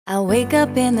I wake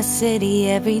up in the city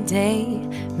every day,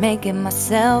 making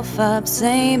myself up,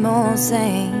 same old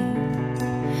same.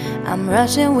 I'm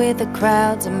rushing with the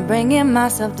crowds, I'm bringing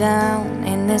myself down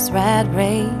in this rat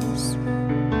race.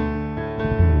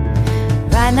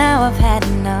 Right now I've had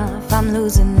enough, I'm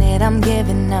losing it, I'm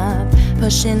giving up,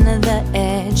 pushing to the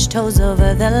edge, toes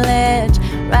over the ledge.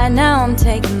 Right now I'm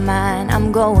taking mine,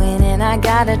 I'm going and I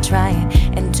gotta try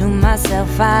it. And to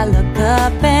myself I look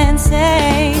up and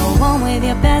say, go on with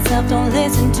your best self, don't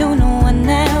listen to no one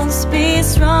else. Be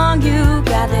strong, you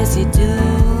got this, you do.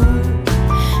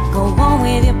 Go on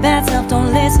with your bad self,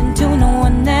 don't listen to no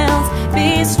one else.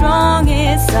 Be strong,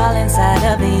 it's all inside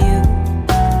of you.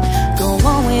 Go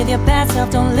on with your bad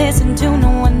self, don't listen to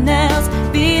no one else.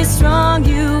 Be strong,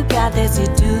 you got this, you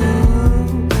do.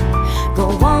 Go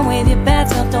on with your bad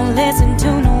self, don't listen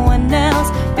to no one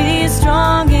else. Be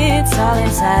strong, it's all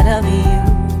inside of you.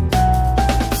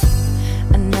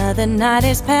 Another night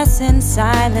is passing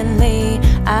silently.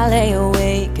 I lay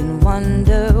awake and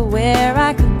wonder where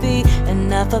I could be.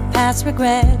 Enough of past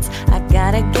regrets, I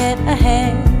gotta get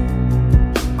ahead.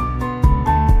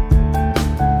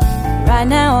 Right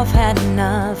now I've had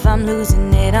enough, I'm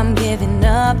losing it, I'm giving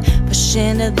up,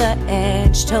 pushing to the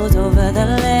edge, toes over the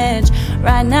ledge.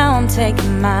 Right now I'm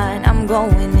taking mine, I'm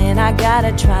going in, I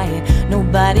gotta try it.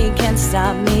 Nobody can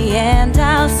stop me and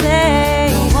I'll say,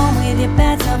 go on with your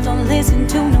bad self, don't listen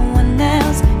to no one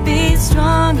else. Be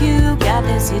strong, you got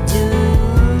this, you do.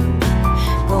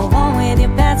 Go on with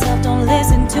your bad self, don't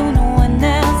listen to no one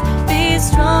else. Be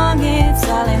strong, it's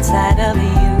all inside of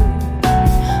you.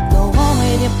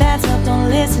 With your bad self, don't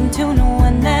listen to no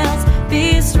one else.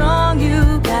 Be strong,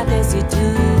 you got this, you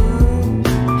do.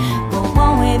 Go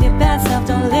on with your bad self,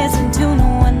 don't listen to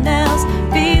no one else.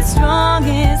 Be strong,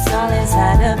 it's all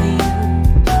inside of you.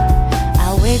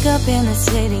 I wake up in the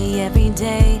city every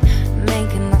day,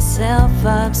 making myself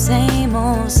up, same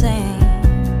old same.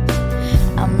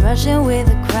 I'm rushing with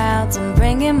the crowds, I'm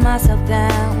bringing myself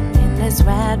down in this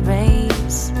rat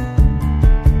race.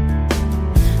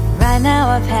 Right now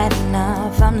I've had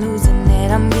enough, I'm losing it,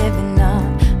 I'm giving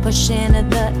up, pushing to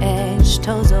the edge,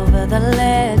 toes over the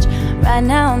ledge. Right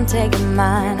now I'm taking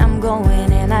mine, I'm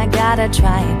going and I gotta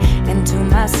try it. And to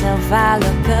myself I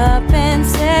look up and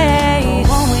say,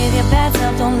 go on with your bad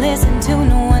self, don't listen to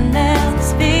no one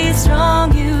else. Be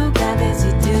strong, you got this,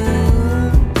 you do.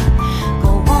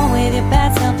 Go on with your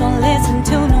bad self, don't listen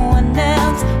to no one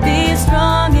else. Be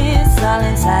strong, it's all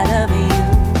inside of you.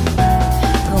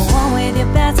 Go on with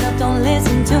your bad self, don't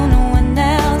listen to no one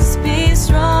else. Be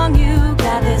strong, you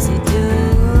got this, you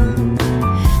do.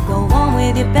 Go on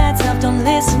with your bad self, don't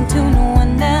listen to no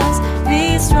one else.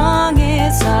 Be strong,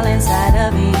 it's all inside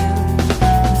of you.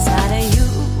 Inside of you.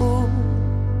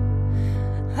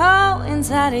 Oh,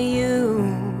 inside of you.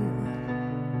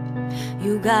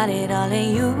 You got it all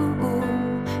in you.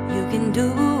 You can do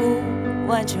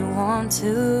what you want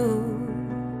to.